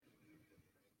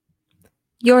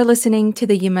You're listening to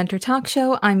the You Mentor Talk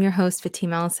Show. I'm your host,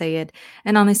 Fatima Al Sayed.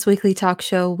 And on this weekly talk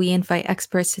show, we invite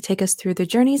experts to take us through their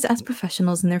journeys as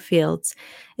professionals in their fields.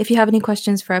 If you have any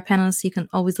questions for our panelists, you can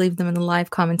always leave them in the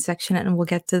live comment section and we'll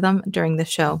get to them during the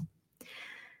show.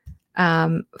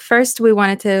 First, we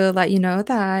wanted to let you know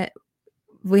that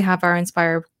we have our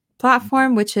Inspire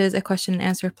platform, which is a question and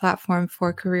answer platform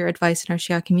for career advice in our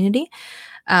Shia community.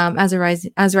 As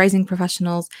rising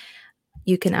professionals,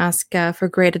 you can ask for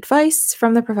great advice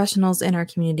from the professionals in our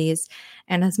communities.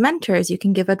 And as mentors, you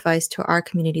can give advice to our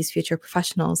community's future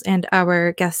professionals. And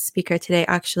our guest speaker today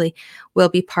actually will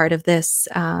be part of this,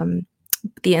 the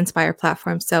Inspire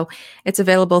platform. So it's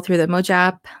available through the Umoja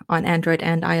app on Android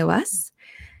and iOS.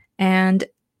 And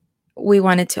we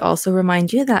wanted to also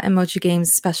remind you that Emoji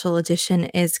Games Special Edition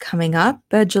is coming up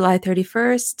July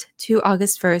 31st to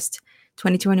August 1st,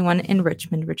 2021 in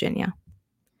Richmond, Virginia.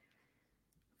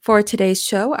 For today's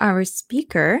show, our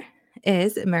speaker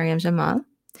is Mariam Jammal.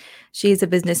 She is a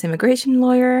business immigration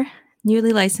lawyer,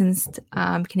 newly licensed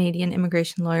Canadian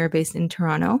immigration lawyer based in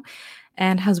Toronto,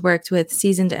 and has worked with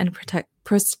seasoned and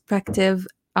prospective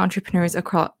entrepreneurs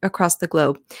across the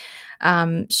globe.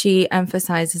 She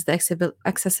emphasizes the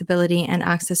accessibility and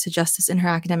access to justice in her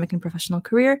academic and professional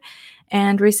career,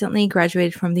 and recently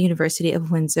graduated from the University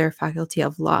of Windsor Faculty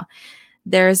of Law.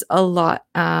 There's a lot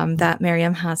that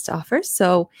Mariam has to offer,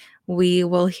 so we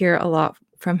will hear a lot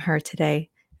from her today,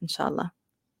 inshallah.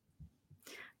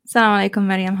 Assalamu alaikum,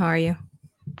 Mariam. How are you?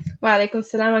 Wa alaikum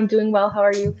salam. I'm doing well. How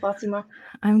are you, Fatima?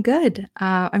 I'm good.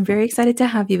 I'm very excited to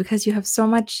have you because you have so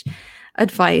much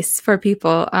advice for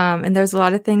people. And there's a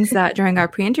lot of things that during our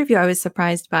pre-interview, I was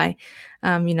surprised by,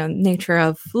 nature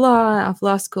of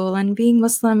law school and being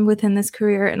Muslim within this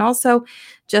career. And also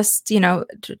just,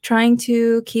 trying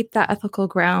to keep that ethical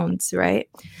grounds, right,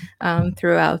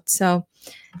 throughout. So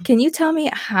can you tell me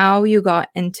how you got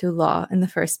into law in the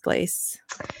first place?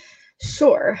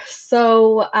 Sure.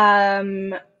 So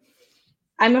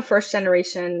I'm a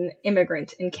first-generation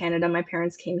immigrant in Canada. My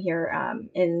parents came here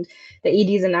in the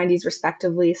 80s and 90s,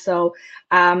 respectively. So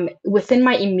within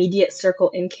my immediate circle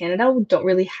in Canada, we don't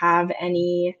really have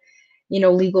any,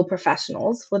 legal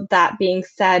professionals. With that being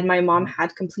said, my mom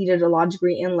had completed a law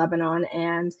degree in Lebanon,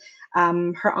 and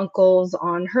her uncles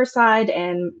on her side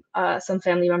and some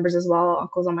family members as well,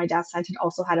 uncles on my dad's side, had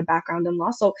also had a background in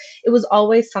law. So it was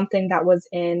always something that was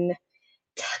in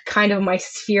kind of my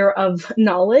sphere of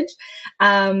knowledge.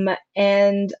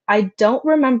 And I don't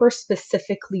remember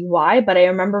specifically why, but I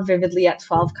remember vividly at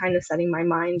 12 kind of setting my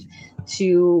mind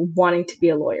to wanting to be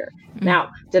a lawyer.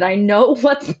 Now, did I know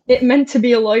what it meant to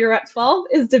be a lawyer at 12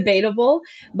 is debatable,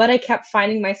 but I kept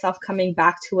finding myself coming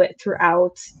back to it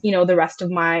throughout, the rest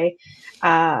of my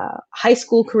high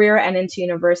school career and into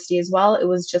university as well. It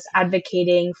was just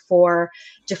advocating for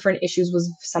different issues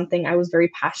was something I was very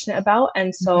passionate about.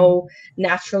 And so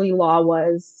naturally law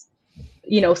was,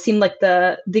 seemed like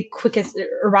the quickest,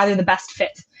 or rather the best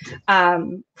fit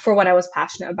for what I was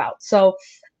passionate about. So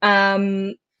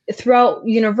throughout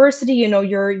university,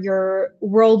 your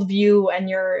worldview and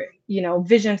your,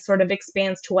 vision sort of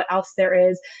expands to what else there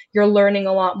is. You're learning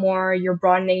a lot more, you're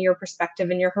broadening your perspective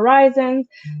and your horizons.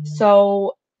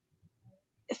 So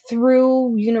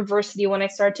through university, when I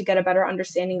started to get a better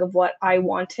understanding of what I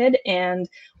wanted and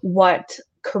what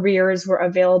careers were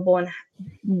available and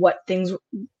what things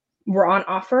were on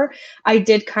offer, I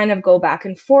did kind of go back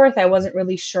and forth. I wasn't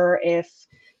really sure if,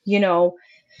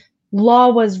 law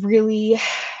was really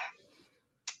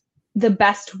the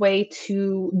best way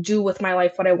to do with my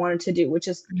life what I wanted to do, which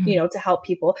is, to help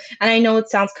people. And I know it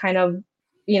sounds kind of,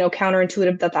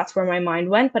 counterintuitive that that's where my mind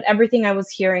went, but everything I was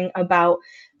hearing about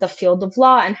the field of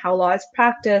law and how law is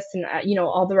practiced and,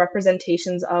 all the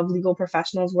representations of legal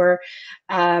professionals were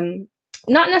not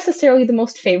necessarily the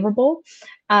most favorable.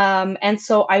 And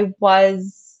so I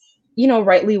was,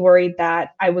 rightly worried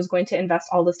that I was going to invest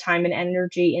all this time and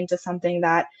energy into something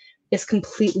that is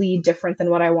completely different than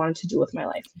what I wanted to do with my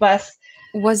life. But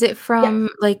was it from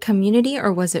like community,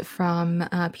 or was it from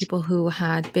people who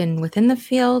had been within the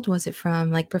field? Was it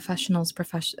from like professionals,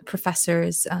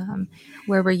 professors?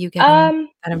 Where were you getting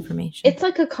that information? It's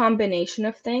like a combination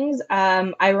of things.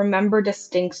 I remember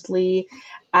distinctly,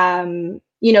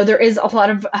 there is a lot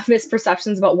of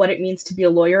misperceptions about what it means to be a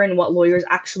lawyer and what lawyers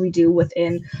actually do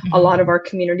within a lot of our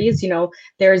communities.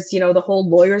 There's, the whole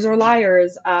lawyers are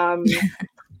liars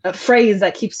a phrase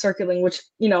that keeps circling, which,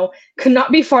 could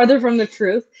not be farther from the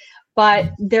truth.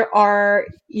 But there are,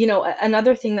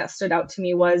 another thing that stood out to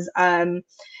me was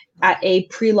at a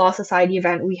pre-law society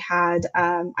event, we had,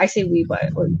 I say we,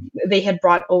 but they had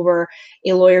brought over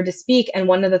a lawyer to speak. And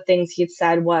one of the things he had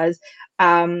said was,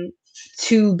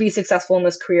 to be successful in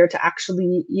this career, to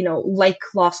actually, like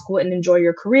law school and enjoy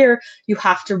your career, you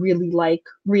have to really like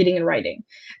reading and writing.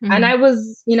 And Mhm. I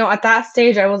was, at that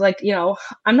stage, I was like,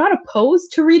 I'm not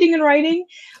opposed to reading and writing,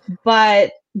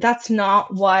 but that's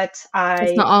not what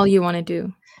That's not all you wanna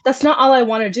do. that's not all I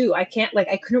want to do. I can't, like,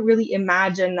 I couldn't really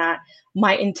imagine that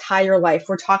my entire life,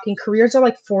 we're talking careers are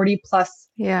like 40 plus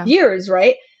Yeah. years,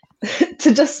 right?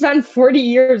 To just spend 40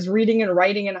 years reading and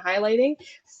writing and highlighting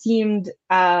seemed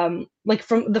like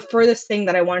from the furthest thing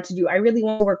that I wanted to do. I really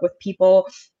want to work with people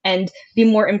and be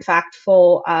more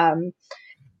impactful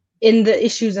in the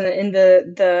issues and in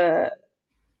the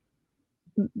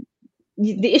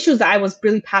issues that I was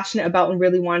really passionate about and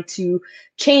really want to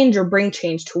change or bring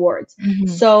change towards. Mhm.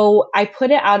 So I put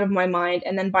it out of my mind.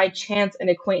 And then by chance, an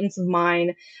acquaintance of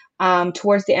mine,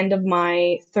 towards the end of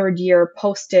my third year,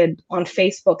 posted on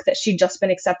Facebook that she'd just been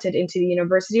accepted into the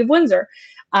University of Windsor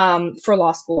for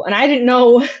law school. And I didn't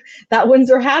know that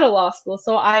Windsor had a law school.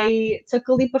 So I took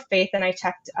a leap of faith and I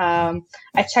checked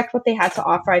what they had to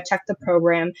offer. I checked the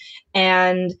program,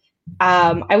 and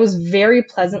I was very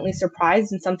pleasantly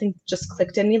surprised, and something just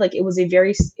clicked in me. Like, it was a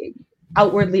very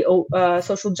outwardly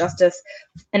social justice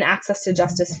and access to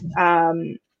justice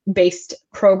based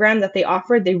program that they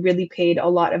offered. They really paid a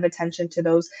lot of attention to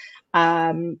those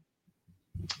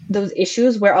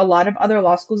issues, where a lot of other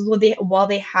law schools, while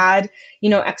they had,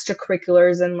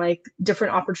 extracurriculars and like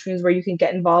different opportunities where you can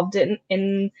get involved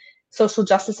in social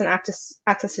justice and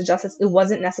access to justice, it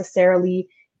wasn't necessarily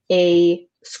a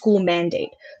school mandate.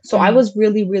 So I Mhm. was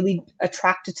really, really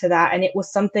attracted to that. And it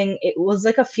was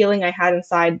like a feeling I had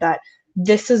inside that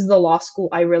this is the law school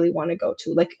I really want to go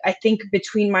to. Like, I think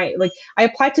I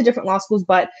applied to different law schools,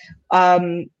 but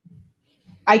um,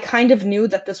 I kind of knew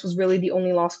that this was really the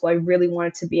only law school I really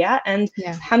wanted to be at. And Yeah.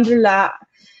 alhamdulillah,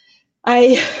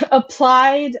 I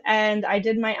applied and I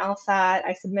did my LSAT.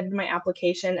 I submitted my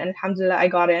application, and alhamdulillah, I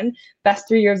got in. Best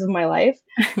 3 years of my life.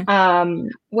 Um,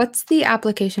 What's the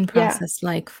application yeah. process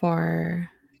like for,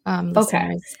 Okay.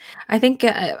 listeners? I think,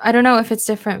 I don't know if it's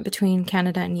different between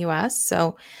Canada and US,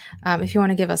 so, if you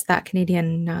wanna give us that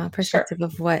Canadian, Sure. perspective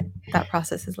of what that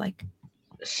process is like.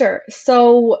 Sure.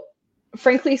 So,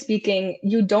 frankly speaking,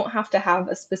 you don't have to have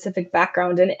a specific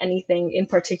background in anything in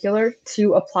particular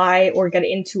to apply or get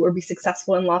into or be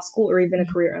successful in law school or even a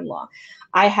Mhm. career in law.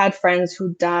 I had friends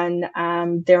who'd done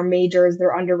their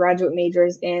undergraduate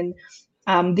majors in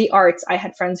the arts. I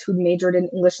had friends who'd majored in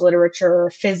English literature,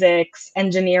 physics,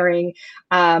 engineering.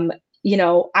 Um,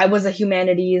 I was a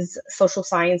humanities, social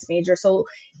science major. So,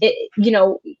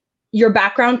 your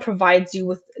background provides you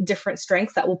with different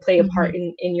strengths that will play a part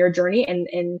Mhm. in your journey and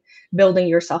in building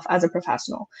yourself as a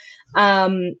professional.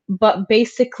 But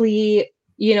basically,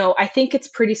 I think it's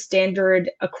pretty standard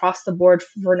across the board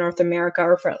for North America,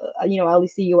 or for, at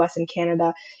least the US and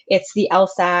Canada. It's the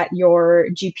LSAT, your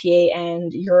GPA,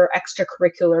 and your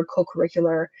extracurricular,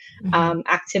 co-curricular Mhm.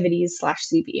 activities slash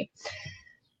CV.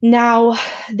 Now,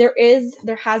 there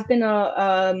has been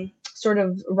a sort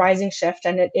of rising shift,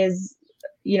 and it is,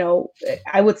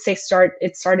 I would say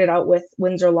it started out with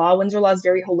Windsor Law. Windsor Law is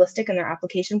very holistic in their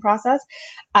application process.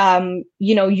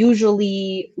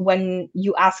 Usually when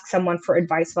you ask someone for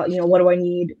advice about, what do I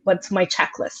need? What's my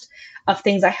checklist of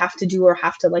things I have to do or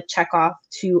have to like check off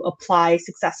to apply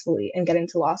successfully and get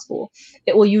into law school?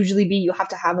 It will usually be, you have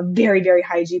to have a very, very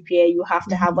high GPA. You have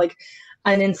to have Mhm. like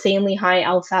an insanely high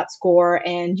LSAT score,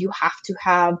 and you have to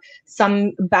have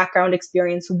some background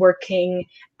experience working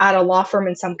at a law firm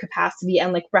in some capacity,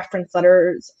 and like reference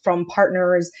letters from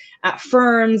partners at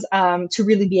firms, to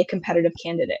really be a competitive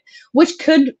candidate, which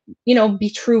could, be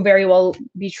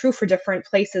true for different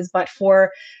places. But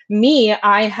for me,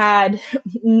 I had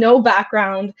no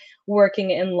background working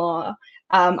in law.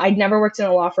 I'd never worked in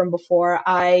a law firm before.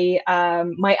 My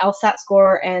LSAT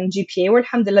score and GPA were,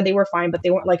 alhamdulillah, they were fine, but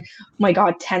they weren't like, my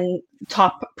God, 10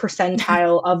 top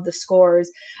percentile of the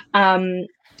scores.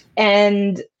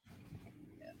 And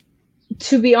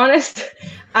to be honest,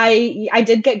 I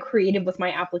did get creative with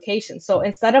my application. So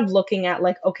instead of looking at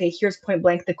like, okay, here's point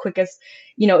blank the quickest,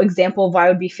 example of why I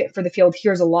would be fit for the field.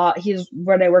 Here's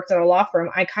when I worked at a law firm.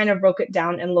 I kind of broke it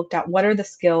down and looked at what are the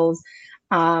skills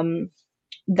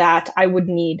that I would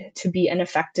need to be an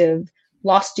effective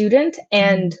law student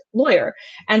and Mhm. lawyer.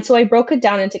 And so I broke it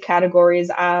down into categories.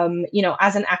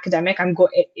 As an academic,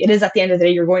 it is at the end of the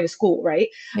day, you're going to school, right?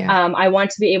 Yeah. I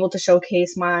want to be able to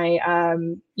showcase my,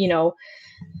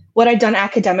 what I'd done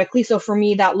academically. So for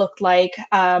me, that looked like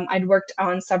I'd worked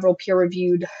on several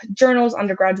peer-reviewed journals,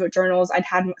 undergraduate journals. I'd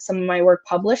had some of my work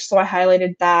published. So I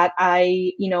highlighted that.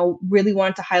 I, really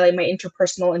wanted to highlight my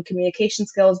interpersonal and communication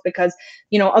skills because,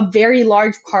 a very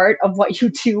large part of what you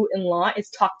do in law is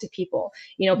talk to people.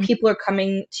 People are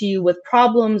coming to you with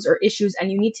problems or issues,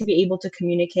 and you need to be able to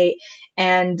communicate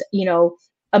and,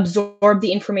 absorb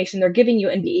the information they're giving you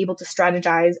and be able to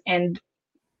strategize, and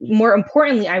more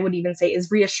importantly, I would even say, is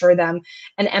reassure them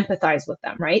and empathize with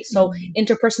them, right? So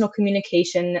interpersonal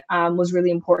communication was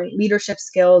really important. Leadership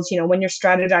skills, when you're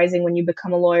strategizing, when you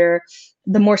become a lawyer,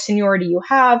 the more seniority you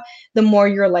have, the more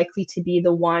you're likely to be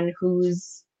the one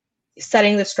who's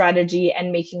setting the strategy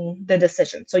and making the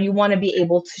decision. So you want to be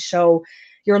able to show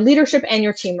your leadership and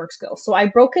your teamwork skills. So I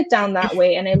broke it down that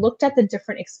way, and I looked at the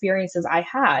different experiences I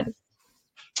had,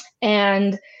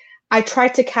 and I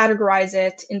tried to categorize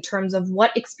it in terms of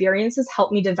what experiences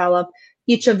helped me develop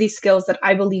each of these skills that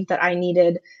I believed that I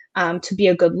needed to be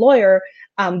a good lawyer,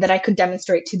 that I could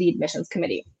demonstrate to the admissions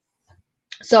committee.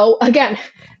 So again,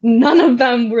 none of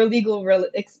them were legal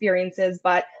experiences,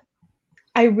 but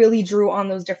I really drew on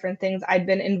those different things. I'd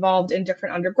been involved in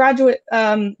different undergraduate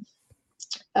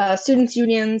students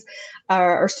unions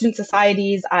or student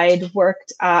societies. I'd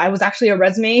worked, I was actually a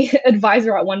resume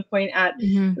advisor at one point at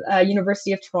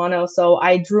University of Toronto. So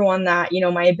I drew on that,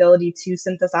 my ability to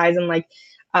synthesize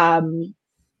and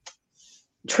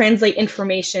translate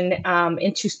information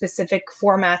into specific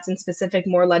formats and specific,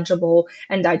 more legible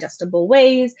and digestible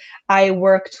ways. I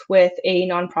worked with a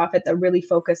nonprofit that really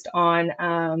focused on,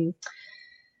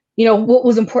 what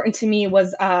was important to me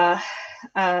was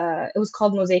it was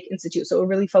called Mosaic Institute. So it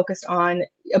really focused on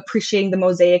appreciating the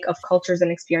mosaic of cultures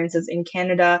and experiences in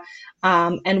Canada,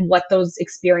 and what those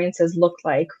experiences looked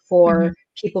like for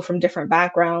people from different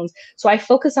backgrounds. So I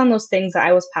focused on those things that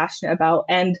I was passionate about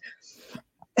and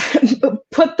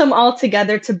put them all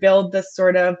together to build this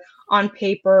sort of on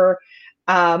paper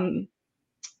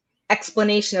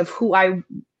explanation of who I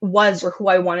was or who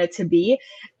I wanted to be.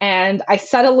 And I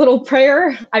said a little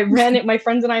prayer. I ran it, my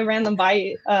friends and I ran them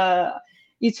by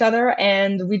each other,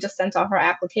 and we just sent off our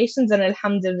applications, and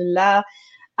alhamdulillah,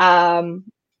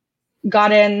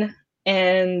 got in,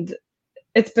 and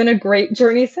it's been a great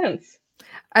journey since.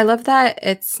 I love that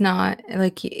it's not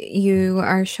like you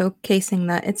are showcasing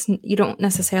that you don't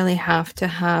necessarily have to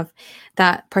have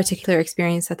that particular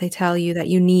experience that they tell you that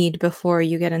you need before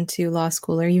you get into law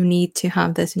school, or you need to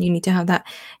have this and you need to have that.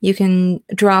 You can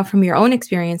draw from your own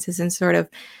experiences and sort of,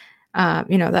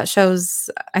 that shows,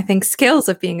 I think, skills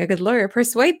of being a good lawyer,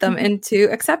 persuade them into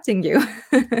accepting you.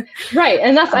 Right.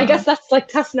 And I guess that's like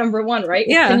test number one, right?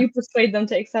 Yeah. Can you persuade them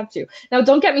to accept you? Now,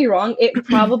 don't get me wrong. It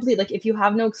probably, like, if you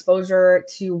have no exposure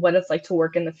to what it's like to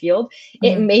work in the field,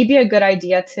 it may be a good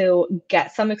idea to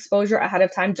get some exposure ahead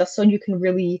of time, just so you can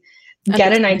really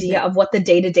get an idea of what the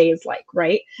day-to-day is like,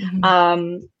 right?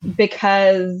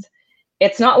 Because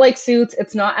it's not like Suits.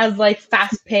 It's not as like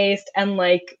fast-paced and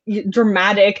like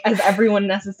dramatic as everyone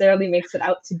necessarily makes it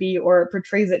out to be or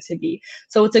portrays it to be.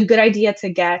 So it's a good idea to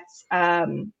get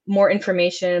more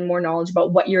information, more knowledge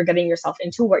about what you're getting yourself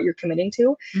into, what you're committing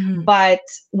to. But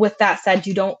with that said,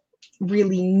 you don't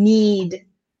really need,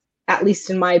 at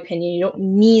least in my opinion, you don't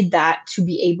need that to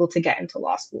be able to get into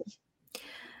law school.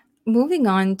 Moving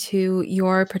on to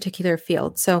your particular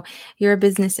field. So you're a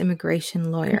business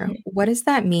immigration lawyer. What does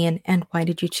that mean, and why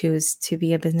did you choose to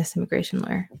be a business immigration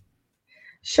lawyer?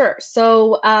 Sure.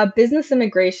 So business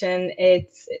immigration,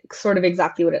 it's sort of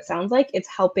exactly what it sounds like. It's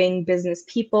helping business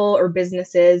people or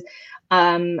businesses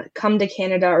come to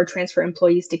Canada or transfer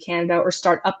employees to Canada or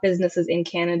start up businesses in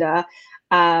Canada,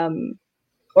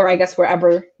 or I guess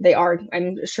wherever they are.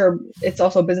 I'm sure it's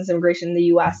also business immigration in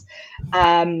the US.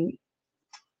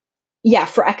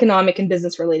 For economic and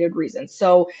business related reasons.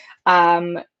 So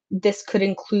this could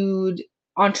include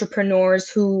entrepreneurs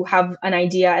who have an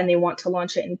idea and they want to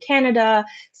launch it in Canada,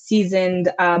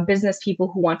 seasoned business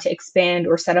people who want to expand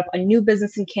or set up a new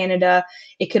business in Canada.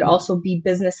 It could also be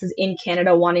businesses in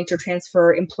Canada wanting to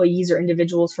transfer employees or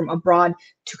individuals from abroad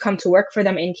to come to work for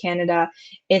them in Canada.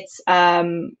 It's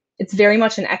very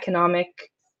much an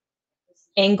economic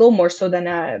angle, more so than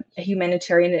a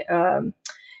humanitarian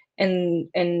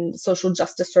and social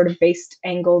justice sort of based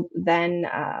angle than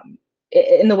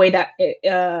in the way that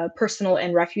personal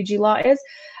and refugee law is,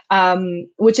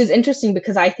 which is interesting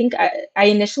because I think I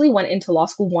initially went into law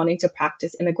school wanting to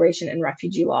practice immigration and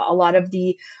refugee law. A lot of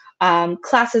the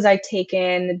classes I'd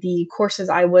taken, the courses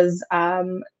I was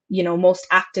most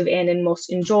active in and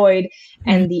most enjoyed,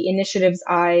 and the initiatives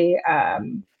I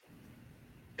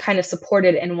kind of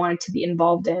supported and wanted to be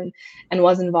involved in and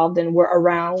was involved in were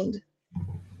around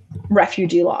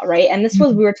refugee law, right? And this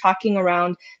was, Mhm. we were talking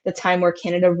around the time where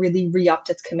Canada really re-upped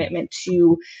its commitment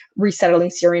to resettling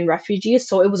Syrian refugees.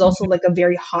 So it was also like a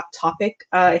very hot topic,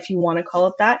 if you want to call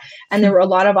it that. And there were a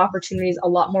lot of opportunities, a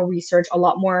lot more research, a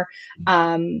lot more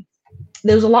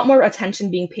there was a lot more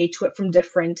attention being paid to it from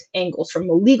different angles, from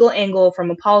a legal angle, from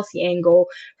a policy angle,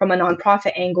 from a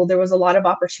nonprofit angle. There was a lot of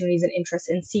opportunities and interest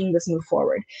in seeing this move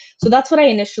forward. So that's what I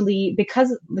initially,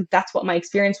 because that's what my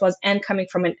experience was, and coming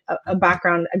from a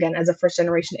background, again, as a first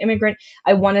generation immigrant,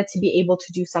 I wanted to be able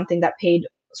to do something that paid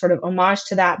sort of homage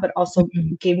to that, but also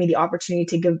Mhm. gave me the opportunity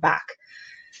to give back.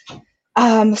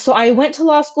 So I went to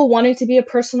law school wanting to be a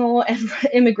personal and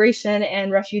immigration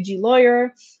and refugee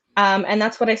lawyer. And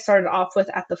that's what I started off with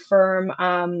at the firm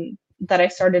that I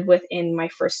started with in my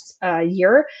first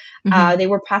year. Mhm. They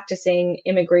were practicing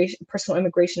immigration, personal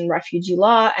immigration, refugee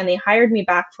law, and they hired me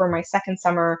back for my second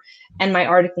summer and my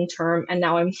articling term. And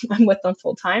now I'm I'm with them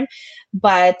full time.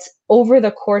 But over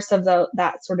the course of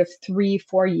that sort of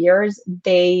 3-4 years,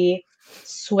 they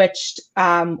switched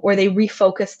or they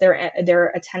refocused their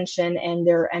attention and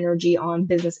their energy on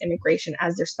business immigration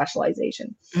as their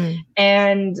specialization. Mm.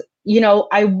 And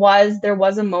there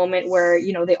was a moment where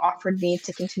they offered me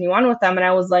to continue on with them, and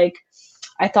I was like,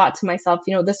 I thought to myself,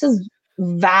 this is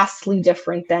vastly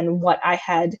different than what I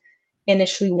had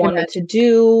initially wanted to Imagine.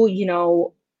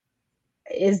 do.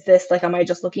 Is this like, am I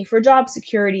just looking for job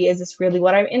security? Is this really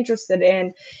what I'm interested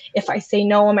in? If I say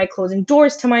no, am I closing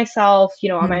doors to myself?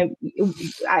 Am Mm.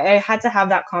 I had to have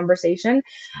that conversation,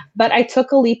 but I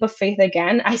took a leap of faith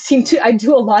again. I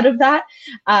do a lot of that.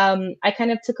 I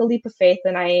kind of took a leap of faith,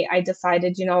 and I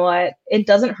decided, you know what, it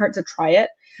doesn't hurt to try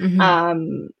it. Mhm.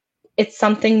 Um, it's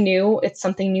something new. It's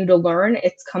something new to learn.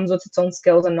 It comes with its own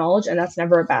skills and knowledge, and that's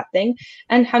never a bad thing.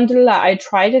 And alhamdulillah, I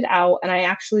tried it out, and I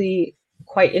actually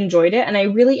quite enjoyed it. And I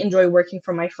really enjoy working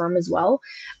for my firm as well,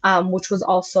 which was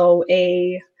also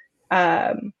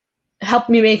um, helped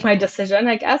me make my decision,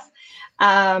 I guess.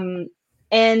 Um,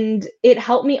 and it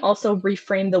helped me also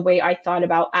reframe the way I thought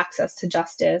about access to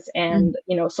justice Mm.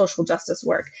 and social justice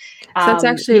work. So that's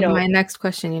Um, actually you know, my next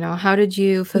question, how did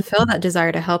you fulfill that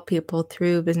desire to help people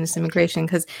through business immigration?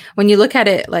 Because when you look at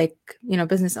it like,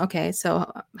 business, okay, so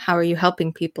how are you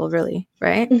helping people really,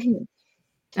 right? mhm.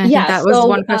 And I think Yeah. that was So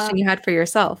one question you had for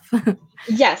yourself.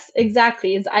 yes,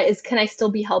 exactly. Is can I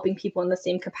still be helping people in the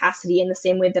same capacity, in the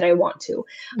same way that I want to?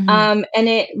 Mhm. And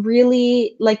it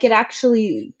really, like, it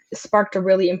actually sparked a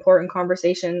really important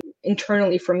conversation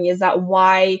internally for me. Is that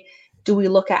why do we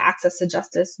look at access to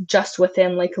justice just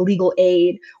within like legal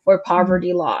aid or Mhm.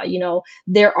 poverty law?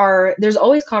 There's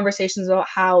always conversations about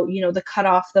how the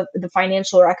cutoff, the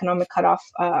financial or economic cutoff,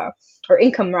 or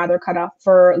income rather cutoff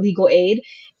for legal aid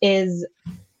is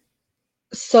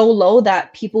so low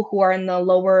that people who are in the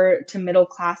lower to middle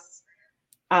class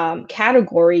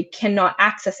category cannot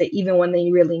access it even when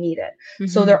they really need it.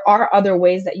 So Mhm. there are other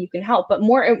ways that you can help, but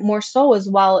more so as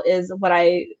well is what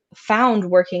I found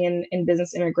working in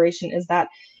business immigration is that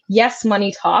yes,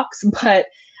 money talks, but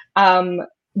um,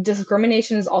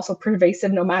 discrimination is also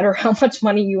pervasive. No matter how much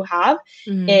money you have,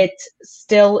 Mhm. it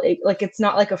still like it's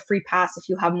not like a free pass if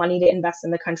you have money to invest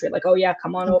in the country. Like, oh yeah,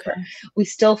 come on over. Okay. We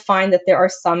still find that there are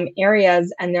some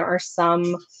areas and there are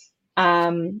some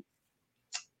um,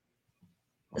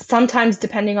 sometimes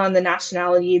depending on the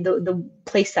nationality, the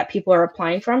place that people are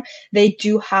applying from, they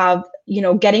do have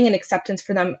getting an acceptance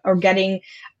for them, or getting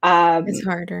It's um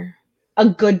harder. a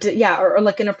good, yeah, or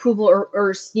like an approval,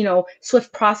 or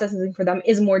swift processing for them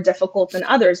is more difficult than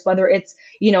others, whether it's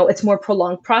more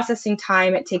prolonged processing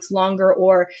time, it takes longer,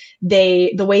 or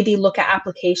the way they look at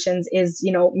applications is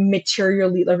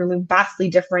materially, literally vastly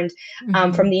different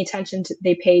from Mhm. the attention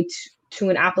they pay to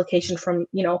an application from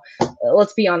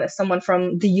let's be honest, someone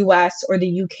from the US or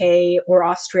the UK or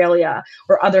Australia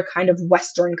or other kind of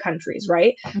Western countries,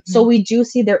 right? So Mhm. we do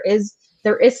see there is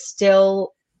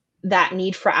still that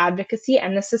need for advocacy,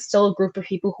 and this is still a group of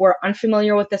people who are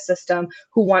unfamiliar with the system,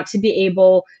 who want to be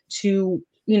able to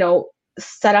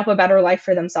set up a better life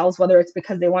for themselves, whether it's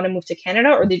because they want to move to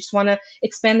Canada or they just want to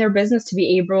expand their business to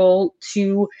be able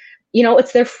to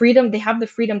it's their freedom, they have the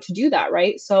freedom to do that,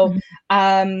 right? So Mhm.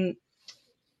 um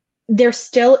there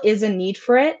still is a need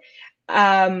for it.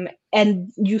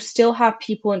 And you still have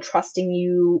people entrusting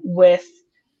you with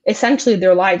essentially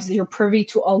their lives. You're privy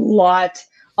to a lot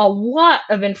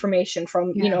of information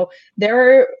from, Yeah.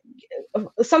 there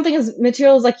something as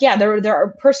material as, like, yeah, there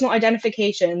are personal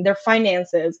identification, their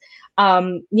finances.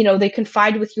 They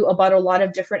confide with you about a lot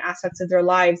of different aspects of their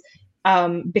lives,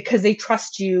 because they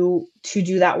trust you to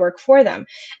do that work for them.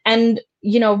 And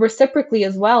reciprocally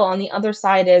as well, on the other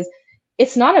side is,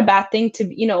 it's not a bad thing to,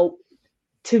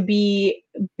 to be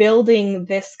building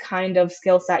this kind of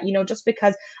skill set, just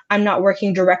because I'm not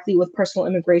working directly with personal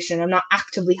immigration, I'm not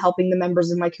actively helping the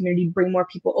members of my community bring more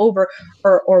people over,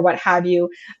 or what have you.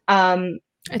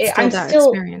 It's still I'm that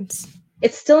still experience.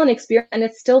 It's still an experience, and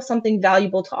it's still something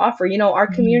valuable to offer. Our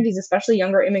Mhm. communities, especially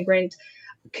younger immigrant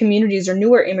communities or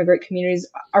newer immigrant communities,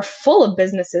 are full of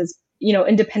businesses,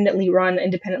 independently run,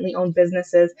 independently owned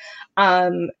businesses.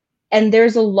 Um, and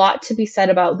there's a lot to be said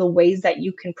about the ways that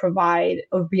you can provide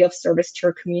or be of service to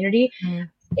your community Mhm.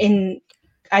 in,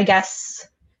 I guess,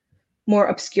 more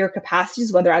obscure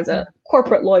capacities, whether as Yeah. a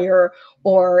corporate lawyer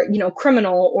or,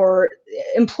 criminal or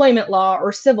employment law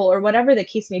or civil or whatever the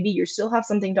case may be. You still have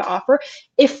something to offer.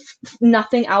 If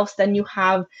nothing else, then you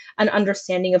have an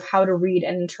understanding of how to read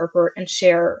and interpret and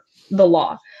share the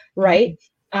law, right?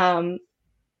 Mhm. Um,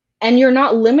 and you're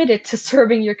not limited to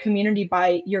serving your community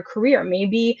by your career.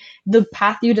 Maybe the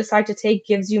path you decide to take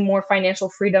gives you more financial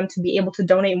freedom to be able to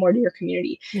donate more to your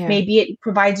community. Yeah. Maybe it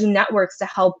provides you networks to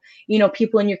help,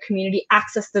 people in your community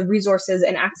access the resources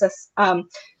and access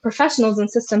professionals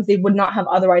and systems they would not have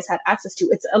otherwise had access to.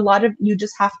 It's a lot of, you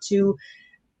just have to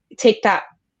take that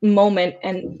moment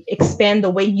and expand the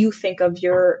way you think of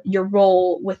your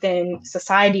role within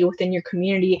society, within your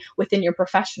community, within your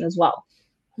profession as well.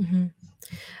 Mhm.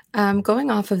 Going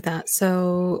off of that,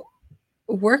 so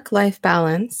work-life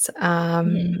balance,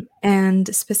 Mm-hmm.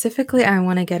 and specifically, I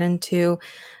want to get into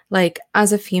like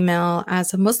as a female,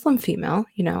 as a Muslim female,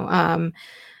 uh,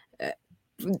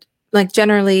 like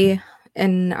generally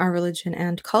in our religion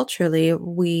and culturally,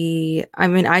 I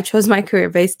mean, I chose my career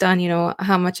based on,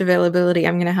 how much availability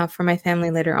I'm going to have for my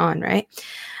family later on, right?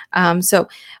 So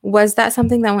was that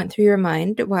something that went through your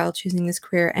mind while choosing this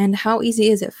career? And how easy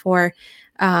is it for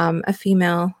a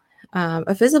female,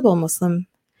 a visible Muslim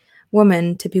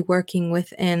woman to be working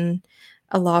within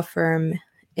a law firm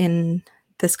in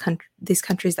these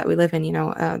countries that we live in,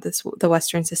 the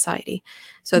Western society?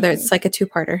 So Mm-hmm. there's like a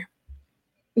two-parter.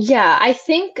 Yeah, I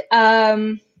think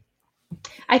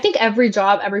every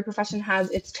job, every profession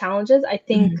has its challenges. I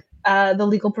think Mhm. the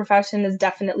legal profession is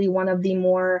definitely one of the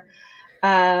more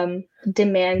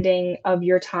demanding of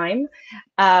your time.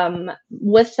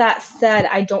 With that said,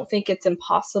 I don't think it's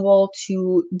impossible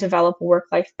to develop a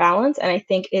work-life balance, and I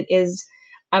think it is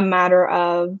a matter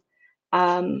of,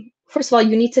 first of all,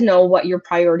 you need to know what your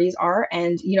priorities are,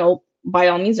 and by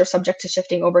all means, they're subject to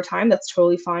shifting over time. That's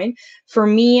totally fine. For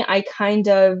me, I kind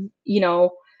of,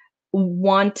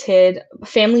 wanted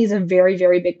family is a very,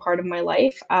 very big part of my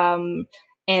life.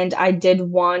 And I did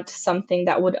want something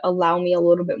that would allow me a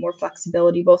little bit more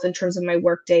flexibility, both in terms of my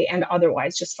workday and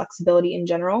otherwise, just flexibility in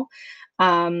general,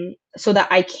 so that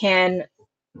I can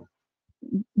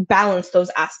balance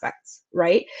those aspects,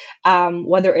 right?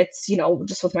 Whether it's,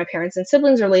 just with my parents and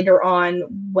siblings, or later on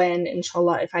when,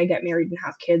 inshallah, if I get married and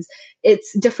have kids,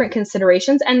 it's different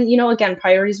considerations. And, again,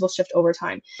 priorities will shift over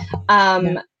time. Yeah.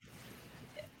 Um,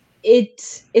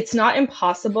 it's not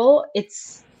impossible.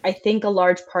 I think a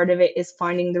large part of it is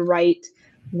finding the right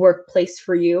workplace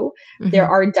for you. There Mhm.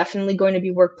 are definitely going to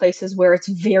be workplaces where it's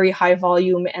very high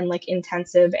volume and like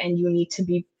intensive, and you need to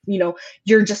be,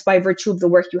 you're just, by virtue of the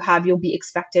work you have, you'll be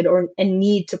expected or and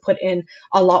need to put in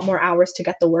a lot more hours to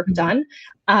get the work Mhm. done.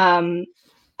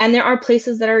 And there are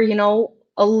places that are,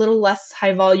 a little less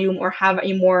high volume, or have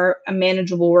a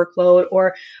manageable workload,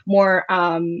 or more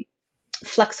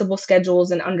flexible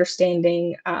schedules, and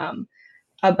understanding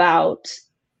about,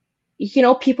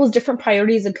 people's different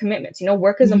priorities and commitments.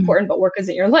 Work is Mhm. important, but work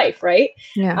isn't your life, right?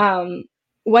 Yeah. um,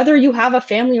 Whether you have a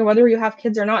family or whether you have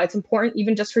kids or not, it's important,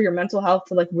 even just for your mental health,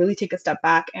 to like really take a step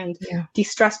back and Yeah.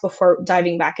 de-stress before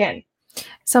diving back in. So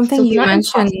Something it's you not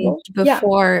mentioned impossible. Yeah.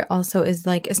 before also is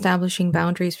like establishing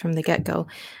boundaries from the get-go.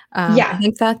 I Yeah.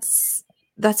 think that's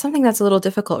something that's a little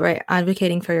difficult, right?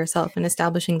 Advocating for yourself and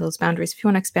establishing those boundaries. If you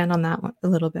want to expand on that one a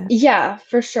little bit. Yeah,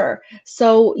 for sure.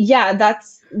 So yeah, that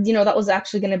was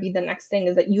actually going to be the next thing,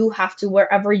 is that you have to,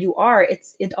 wherever you are,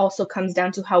 it also comes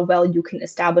down to how well you can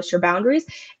establish your boundaries.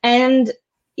 And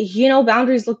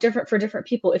boundaries look different for different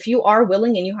people. If you are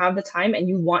willing and you have the time and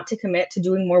you want to commit to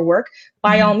doing more work,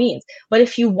 by all Mhm. means. But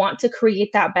if you want to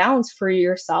create that balance for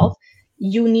yourself,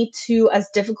 you need to, as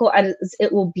difficult as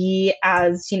it will be,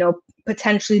 as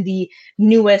potentially the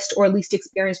newest or least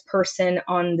experienced person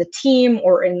on the team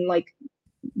or in like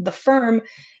the firm,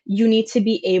 you need to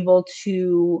be able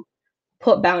to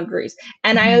put boundaries.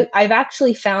 And Mhm. I've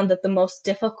actually found that the most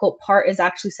difficult part is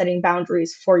actually setting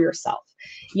boundaries for yourself.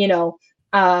 You know,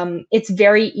 it's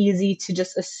very easy to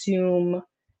just assume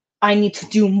I need to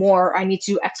do more. I need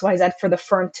to do X, Y, Z for the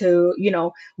firm to,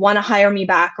 want to hire me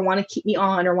back, or want to keep me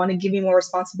on, or want to give me more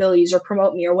responsibilities, or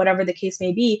promote me, or whatever the case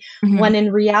may be. Mhm. When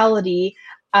in reality,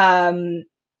 um,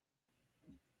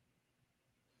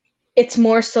 it's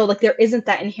more so like there isn't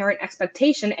that inherent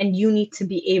expectation, and you need to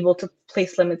be able to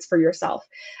place limits for yourself.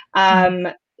 Mm.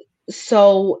 Um,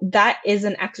 so that is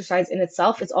an exercise in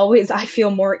itself. It's always, I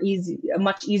feel,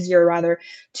 much easier rather,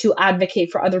 to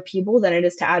advocate for other people than it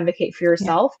is to advocate for Yeah.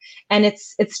 yourself. And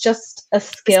it's just a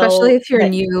Especially skill if you're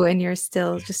that, new and you're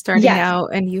still just starting yes, out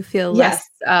and you feel yes,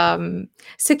 less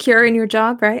secure in your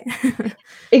job, right?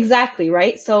 exactly,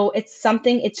 right? So it's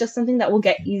just something that will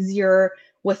get easier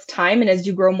with time, and as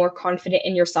you grow more confident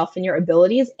in yourself and your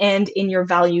abilities and in your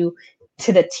value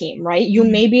to the team, right? You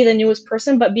Mhm. may be the newest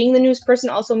person, but being the newest person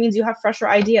also means you have fresher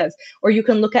ideas, or you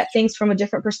can look at things from a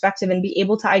different perspective and be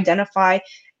able to identify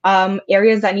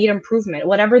areas that need improvement,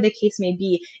 whatever the case may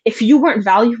be. If you weren't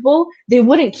valuable, they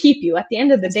wouldn't keep you. At the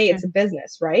end of the That's day, true. it's a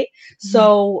business, right? Mhm.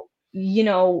 So,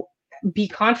 be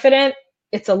confident.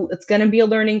 It's going to be a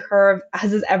learning curve,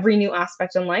 as is every new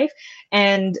aspect in life.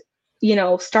 And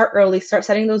start early, start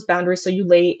setting those boundaries so you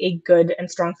lay a good and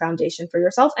strong foundation for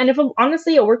yourself. And if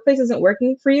honestly a workplace isn't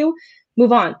working for you,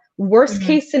 move on. Worst Mhm.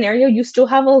 case scenario, you still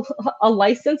have a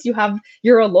license,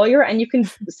 you're a lawyer, and you can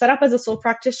set up as a sole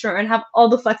practitioner and have all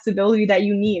the flexibility that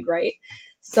you need, right?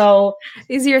 So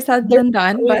Easier said there than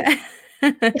done, but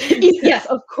yes,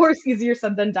 of course, easier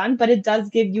said than done, but it does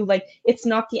give you, like, it's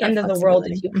not the that end of the world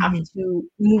if flexibility. you have Mhm. to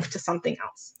move to something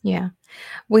else. Yeah.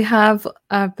 We have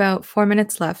about 4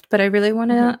 minutes left, but I really Mhm.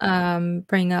 wanna,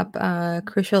 bring up a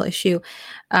crucial issue,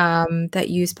 that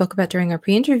you spoke about during our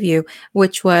pre-interview,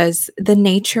 which was the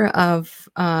nature of,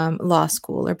 law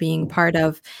school or being part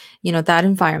of, that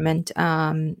environment,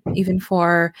 even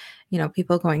for,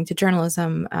 people going to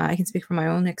journalism. I can speak from my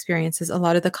own experiences. A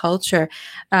lot of the culture,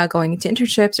 going into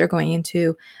internships or going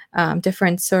into,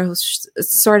 different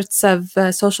sorts of,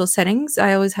 social settings,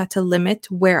 I always had to limit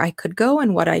where I could go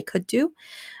and what I could do.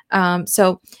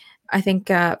 So I think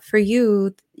for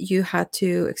you, you had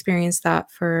to experience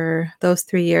that for those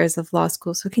 3 years of law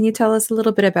school. So can you tell us a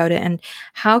little bit about it and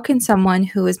how can someone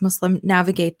who is Muslim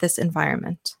navigate this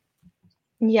environment?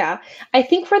 Yeah. I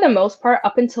think for the most part,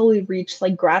 up until we reach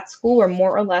like grad school, we're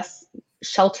more or less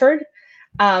sheltered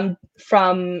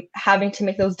from having to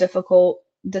make those difficult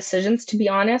decisions, to be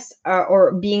honest,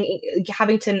 or being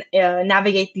having to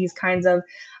navigate these kinds of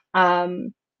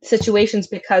um, situations,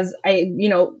 because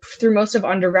through most of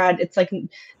undergrad, it's like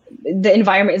the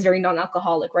environment is very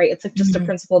non-alcoholic, right? It's like just a Mhm,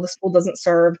 principle the school doesn't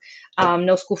serve,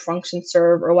 no school functions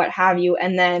serve, or what have you.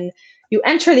 And then you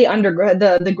enter the undergrad,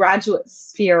 the graduate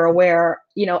sphere, where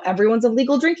everyone's of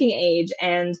legal drinking age,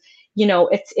 and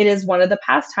it is one of the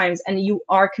pastimes, and you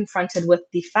are confronted with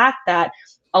the fact that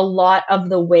a lot of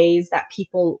the ways that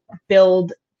people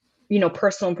build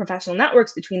personal and professional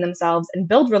networks between themselves and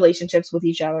build relationships with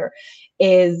each other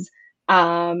is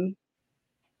um,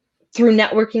 through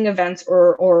networking events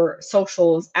or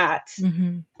socials at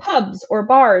mhm, pubs or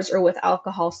bars or with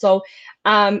alcohol. So,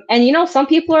 and some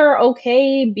people are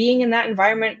okay being in that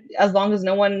environment as long as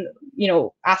no one,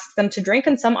 asks them to drink,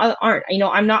 and some aren't.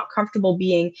 I'm not comfortable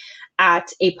being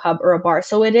at a pub or a bar.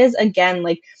 So it is, again,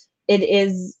 like, it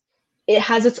is, it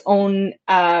has its own,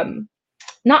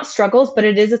 not struggles, but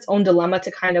it is its own dilemma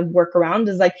to kind of work around,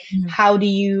 is like, mhm, how do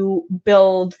you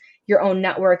build your own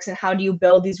networks, and how do you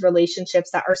build these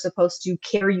relationships that are supposed to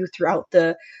carry you throughout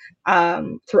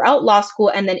law school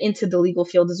and then into the legal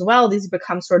field as well. These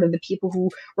become sort of the people who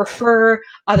refer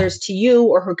others to you,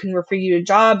 or who can refer you to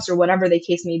jobs, or whatever the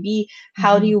case may be.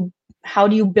 How do mhm. you how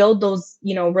do you build those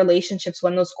relationships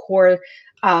when those core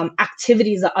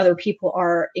activities that other people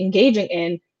are engaging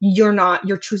in,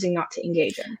 you're choosing not to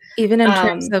engage in. Even in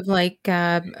terms um of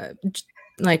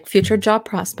like future job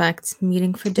prospects,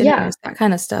 meeting for yeah, dinners, that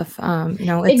kind of stuff.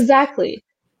 It's exactly.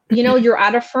 You're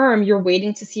at a firm, you're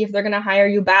waiting to see if they're going to hire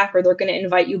you back, or they're going to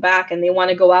invite you back, and they want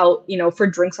to go out, for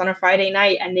drinks on a Friday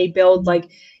night, and they build, Mhm, like,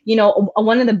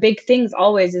 one of the big things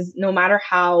always is, no matter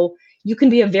how you can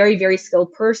be a very, very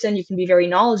skilled person, you can be very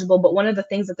knowledgeable, but one of the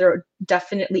things that there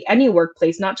definitely any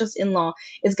workplace, not just in law,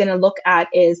 is going to look at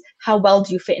is how well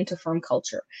do you fit into firm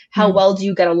culture? How mhm. well do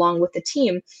you get along with the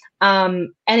team?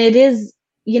 And it is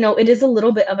a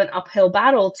little bit of an uphill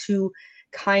battle to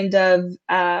kind of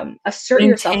assert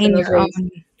yourself in Maintain those your ways.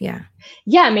 own, yeah.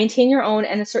 Yeah, maintain your own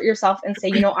and assert yourself and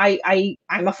say,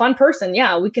 I'm a fun person.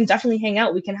 Yeah, we can definitely hang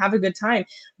out, we can have a good time,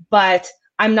 but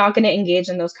I'm not going to engage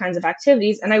in those kinds of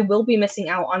activities, and I will be missing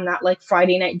out on that, like,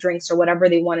 Friday night drinks or whatever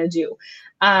they want to do.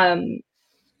 um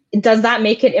does that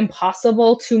make it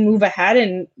impossible to move ahead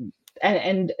and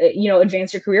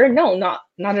advance your career? No, not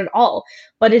at all.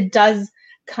 But it does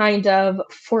kind of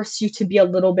force you to be a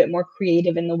little bit more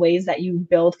creative in the ways that you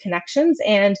build connections,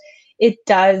 and it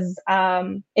does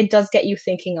get you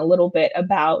thinking a little bit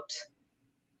about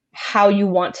how you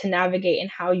want to navigate and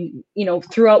how you know,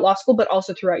 throughout law school, but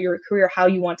also throughout your career, how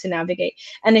you want to navigate.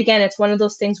 And again, it's one of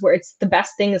those things where it's the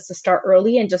best thing is to start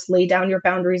early and just lay down your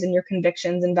boundaries and your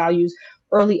convictions and values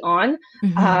early on.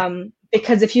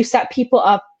 Because if you set people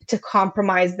up to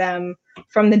compromise them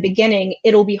from the beginning,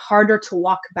 it'll be harder to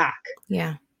walk back.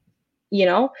 Yeah. You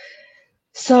know?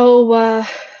 So,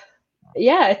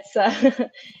 yeah,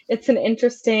 it's an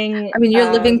interesting. I mean,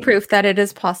 you're living proof that it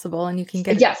is possible and you can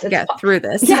get through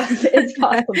this. Yes, it's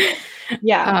possible.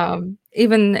 Yeah.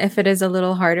 Even if it is a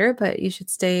little harder, but you should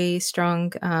stay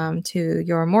strong to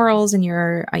your morals and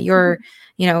your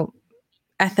you know,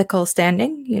 ethical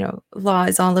standing. You know, law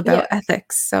is all about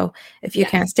ethics. So if you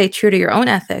can't stay true to your own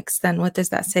ethics, then what does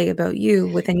that say about you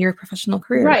within your professional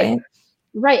career, right?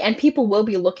 Right. And people will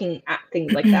be looking at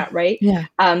things like that, right? Yeah.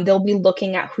 They'll be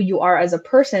looking at who you are as a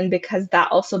person, because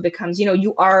that also becomes, you know,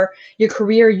 you are your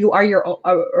career, you are your own,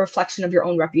 a reflection of your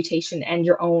own reputation and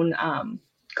your own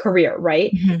career,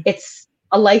 right? It's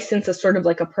a license is sort of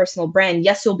like a personal brand.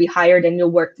 Yes, you'll be hired and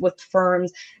you'll work with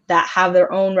firms that have their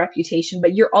own reputation,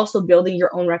 but you're also building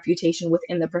your own reputation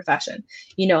within the profession.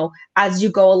 You know, as you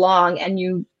go along and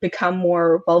you become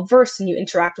more well-versed and you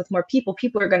interact with more people,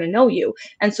 people are going to know you.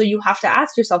 And so you have to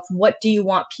ask yourself, what do you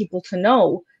want people to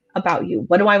know about you?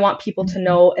 What do I want people to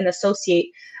know and associate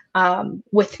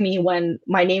with me when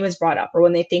my name is brought up or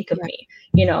when they think of me,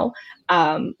 you know?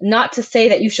 Not to say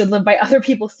that you should live by other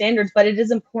people's standards, but it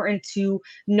is important to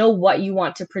know what you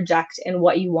want to project and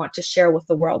what you want to share with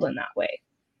the world in that way.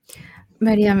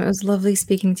 Mariam, it was lovely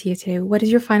speaking to you today. What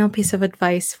is your final piece of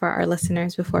advice for our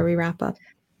listeners before we wrap up?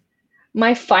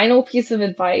 My final piece of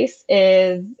advice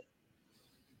is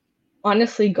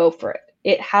honestly, go for it.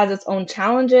 It has its own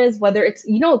challenges, whether it's,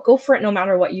 you know, go for it no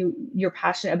matter what you're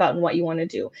passionate about and what you want to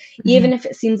do. Even if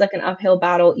it seems like an uphill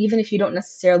battle, even if you don't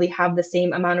necessarily have the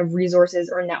same amount of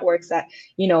resources or networks that,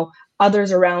 you know,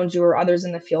 others around you or others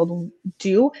in the field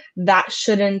do, that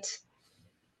shouldn't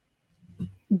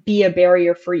be a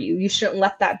barrier for you. You shouldn't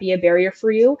let that be a barrier for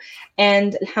you.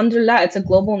 And alhamdulillah, it's a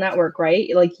global network, right?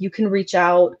 Like, you can reach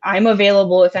out. I'm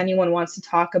available if anyone wants to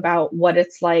talk about what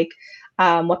it's like,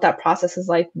 what that process is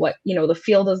like, what, you know, the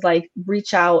field is like.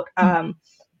 Reach out,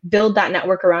 build that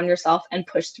network around yourself and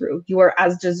push through. You are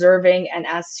as deserving and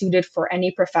as suited for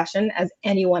any profession as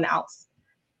anyone else,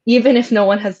 even if no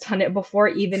one has done it before,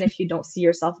 even if you don't see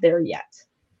yourself there yet.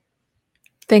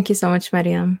 Thank you so much,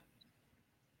 Mariam.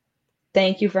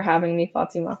 Thank you for having me,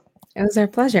 Fatima. It was our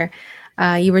pleasure.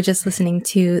 You were just listening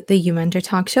to the You Mentor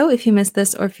Talk Show. If you missed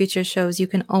this or future shows, you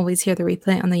can always hear the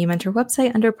replay on the You Mentor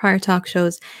website under prior talk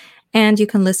shows. And you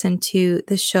can listen to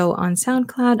the show on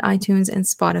SoundCloud, iTunes, and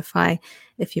Spotify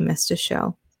if you missed a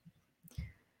show.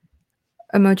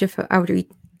 Umoja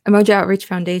Outreach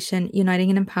Foundation, uniting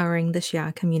and empowering the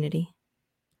Shia community.